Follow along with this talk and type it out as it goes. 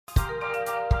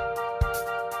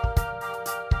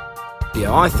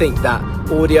audio. I think that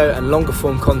audio and longer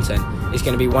form content is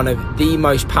going to be one of the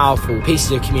most powerful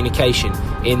pieces of communication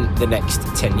in the next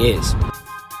 10 years.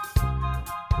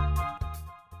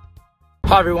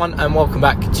 Hi everyone, and welcome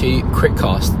back to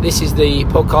Crickcast. This is the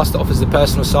podcast that offers the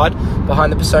personal side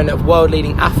behind the persona of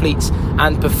world-leading athletes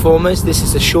and performers. This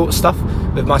is the short stuff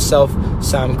with myself,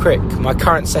 Sam Crick. My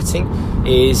current setting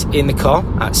is in the car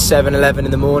at 7:11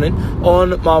 in the morning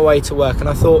on my way to work, and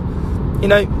I thought,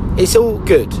 it's all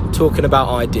good talking about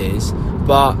ideas,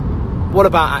 but what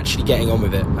about actually getting on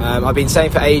with it? I've been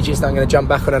saying for ages that I'm going to jump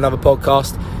back on another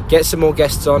podcast, get some more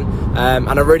guests on, and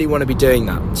I really want to be doing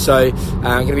that. So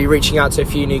I'm going to be reaching out to a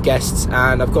few new guests,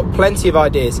 and I've got plenty of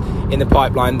ideas in the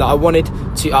pipeline that I wanted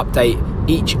to update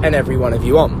each and every one of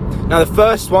you on. Now, the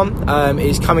first one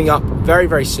is coming up very,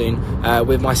 very soon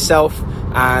with myself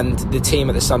and the team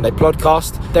at the Sunday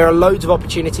Podcast. There are loads of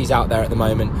opportunities out there at the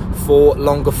moment for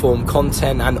longer form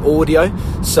content and audio.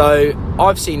 So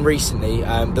I've seen recently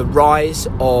the rise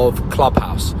of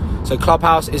Clubhouse. So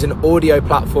Clubhouse is an audio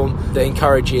platform that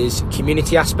encourages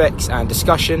community aspects and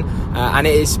discussion, and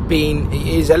it has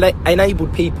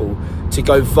enabled people to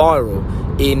go viral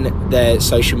in their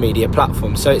social media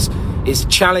platforms. So it's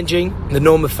challenging the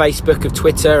norm of Facebook, of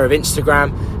Twitter, of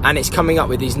Instagram, and it's coming up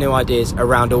with these new ideas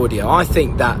around audio. I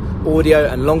think that audio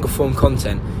and longer form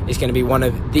content is going to be one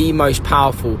of the most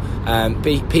powerful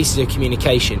pieces of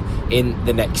communication in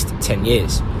the next 10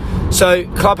 years. So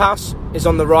Clubhouse is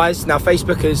on the rise. Now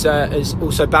Facebook has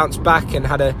also bounced back and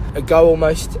had a go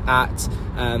almost at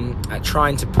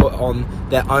trying to put on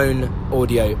their own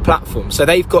audio platform. So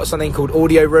they've got something called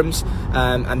audio rooms,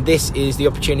 and this is the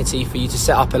opportunity for you to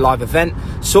set up a live event,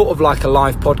 sort of like a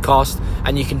live podcast,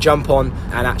 and you can jump on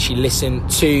and actually listen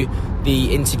to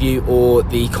the interview or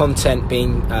the content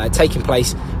being taking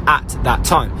place at that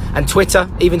time. And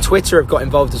even Twitter have got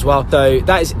involved as well. So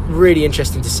that is really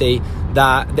interesting to see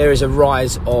that there is a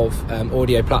rise of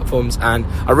audio platforms, and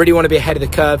I really want to be ahead of the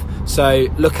curve, so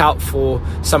look out for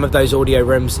some of those audio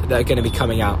rooms that are going to be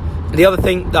coming out. The other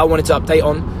thing that I wanted to update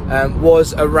on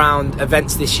was around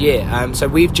events this year. So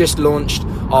we've just launched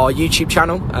our YouTube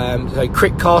channel, so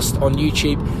Crickcast on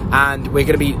YouTube, and we're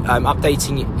going to be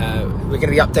updating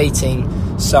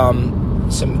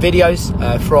some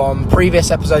videos from previous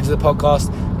episodes of the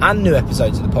podcast and new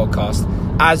episodes of the podcast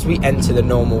as we enter the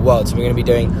normal world. So we're going to be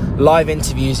doing live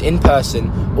interviews in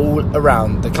person all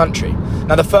around the country.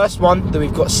 Now, the first one that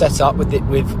we've got set up with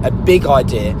a big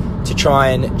idea to try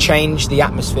and change the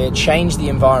atmosphere, change the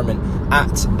environment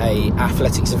at a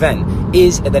athletics event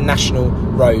is at the National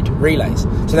Road Relays.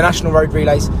 So the National Road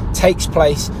Relays takes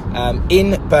place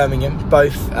in Birmingham,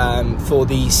 both for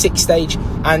the 6-stage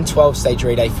and 12-stage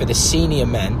relay for the senior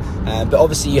men, but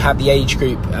obviously you have the age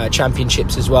group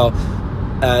championships as well,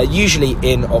 usually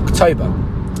in October.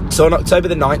 So on October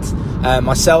the 9th,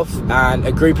 myself and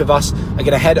a group of us are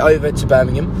going to head over to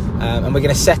Birmingham, and we're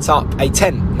going to set up a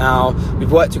tent. Now,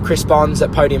 we've worked with Chris Barnes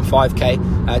at Podium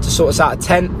 5K to sort us out a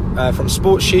tent from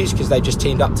Sports Shoes, because they just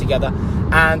teamed up together,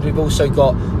 and we've also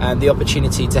got the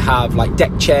opportunity to have like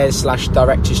deck chairs /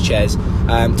 directors chairs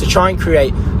to try and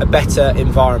create a better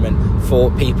environment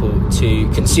for people to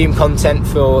consume content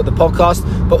for the podcast,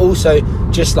 but also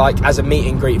just like as a meet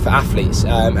and greet for athletes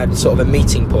and sort of a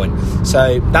meeting point.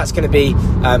 So that's going to be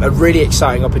a really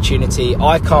exciting opportunity.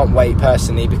 I can't wait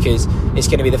personally, because it's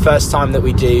going to be the first time that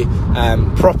we do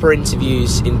proper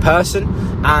interviews in person,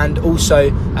 and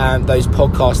also those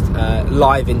podcast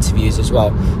live interviews as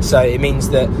well. So it means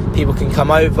that people can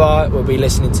come over, we'll be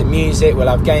listening to music, we'll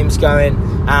have games going,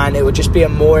 and it will just be a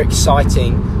more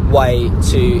exciting way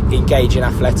to engage in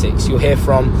athletics. You'll hear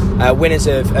from winners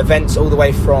of events all the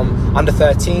way from under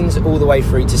 13s all the way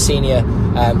through to senior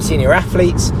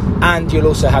athletes, and you'll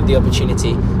also have the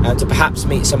opportunity to perhaps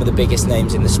meet some of the biggest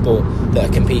names in the sport that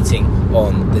are competing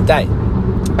on the day.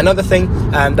 Another thing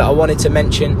that I wanted to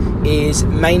mention is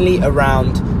mainly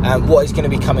around what is going to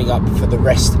be coming up for the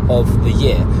rest of the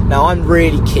year. Now, I'm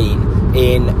really keen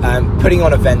in putting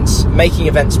on events, making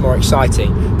events more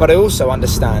exciting, but I also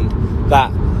understand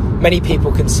that many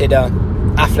people consider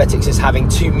athletics as having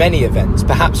too many events.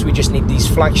 Perhaps we just need these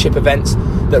flagship events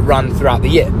that run throughout the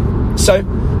year. So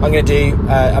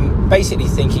I'm basically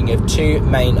thinking of two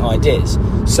main ideas.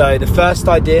 So the first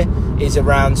idea is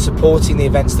around supporting the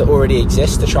events that already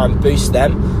exist to try and boost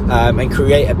them and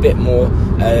create a bit more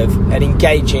of an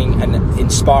engaging and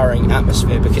inspiring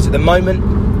atmosphere, because at the moment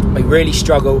we really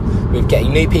struggle with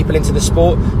getting new people into the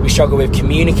sport, we struggle with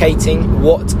communicating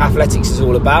what athletics is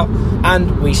all about,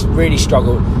 and we really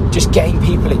struggle just getting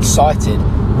people excited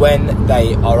when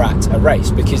they are at a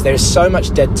race, because there is so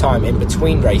much dead time in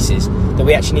between races that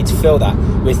we actually need to fill that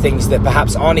with things that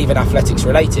perhaps aren't even athletics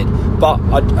related but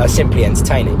are simply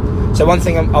entertaining. So one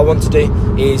thing I want to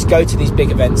do is go to these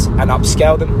big events and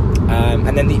upscale them.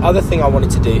 And then the other thing I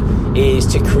wanted to do is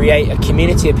to create a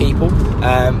community of people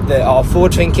that are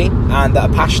forward-thinking and that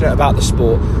are passionate about the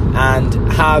sport and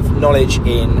have knowledge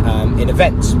in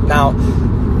events. Now,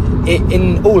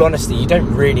 in all honesty, you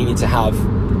don't really need to have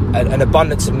an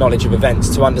abundance of knowledge of events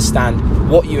to understand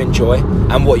what you enjoy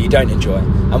and what you don't enjoy.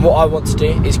 And what I want to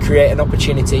do is create an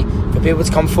opportunity for people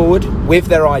to come forward with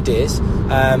their ideas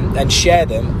and share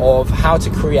them of how to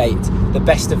create the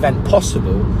best event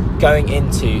possible going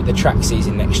into the track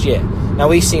season next year. Now,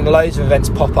 we've seen loads of events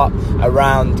pop up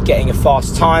around getting a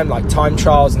fast time, like time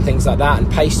trials and things like that,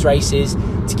 and pace races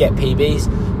to get PBs.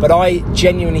 But I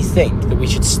genuinely think that we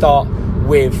should start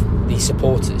with the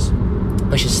supporters.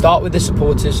 We should start with the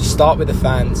supporters, start with the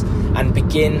fans, and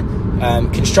begin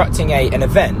constructing an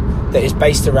event that is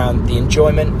based around the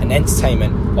enjoyment and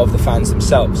entertainment of the fans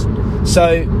themselves.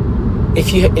 So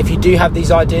if you do have these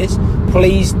ideas,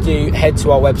 please do head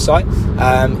to our website.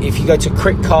 If you go to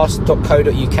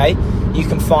crickcast.co.uk, you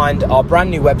can find our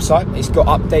brand new website. It's got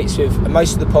updates with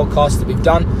most of the podcasts that we've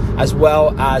done, as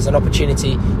well as an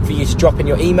opportunity for you to drop in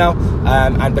your email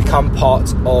and become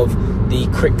part of the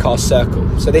Crickcast circle.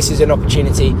 So this is an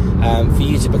opportunity for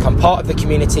you to become part of the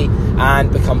community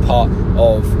and become part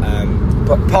of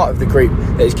the group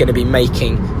that is going to be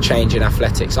making change in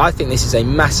athletics. I think this is a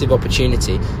massive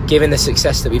opportunity, given the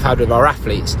success that we've had with our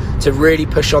athletes, to really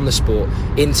push on the sport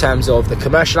in terms of the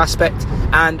commercial aspect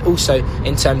and also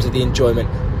in terms of the enjoyment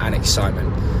and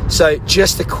excitement. So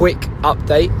just a quick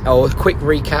update or a quick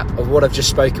recap of what I've just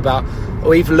spoke about.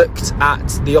 We've looked at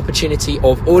the opportunity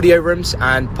of audio rooms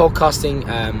and podcasting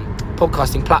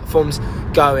platforms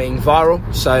going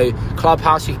viral. So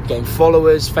Clubhouse, you can gain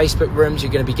followers. Facebook rooms,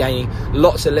 you're going to be gaining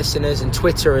lots of listeners, and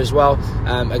Twitter as well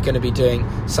are going to be doing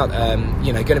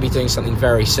something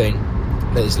very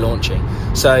soon that is launching.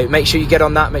 So make sure you get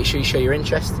on that. Make sure you show your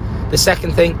interest. The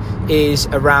second thing is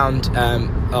around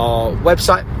our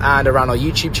website and around our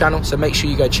YouTube channel. So make sure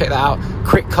you go check that out.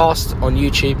 Crickcast on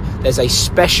YouTube. There's a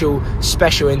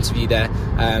special interview there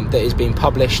that is being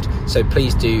published. So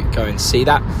please do go and see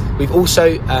that. We've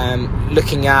also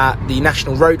looking at the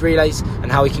national road relays and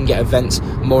how we can get events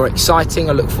more exciting.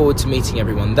 I look forward to meeting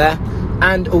everyone there,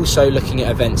 and also looking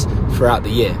at events throughout the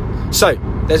year. So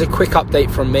there's a quick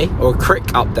update from me, or a crick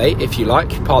update if you like,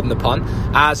 pardon the pun,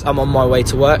 as I'm on my way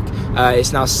to work.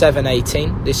 It's now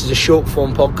 7:18. This is a short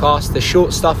form podcast, the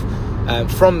short stuff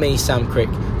from me, Sam Crick,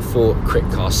 for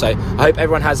Crickcast. So I hope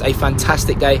everyone has a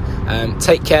fantastic day.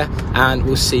 Take care, and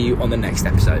we'll see you on the next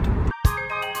episode.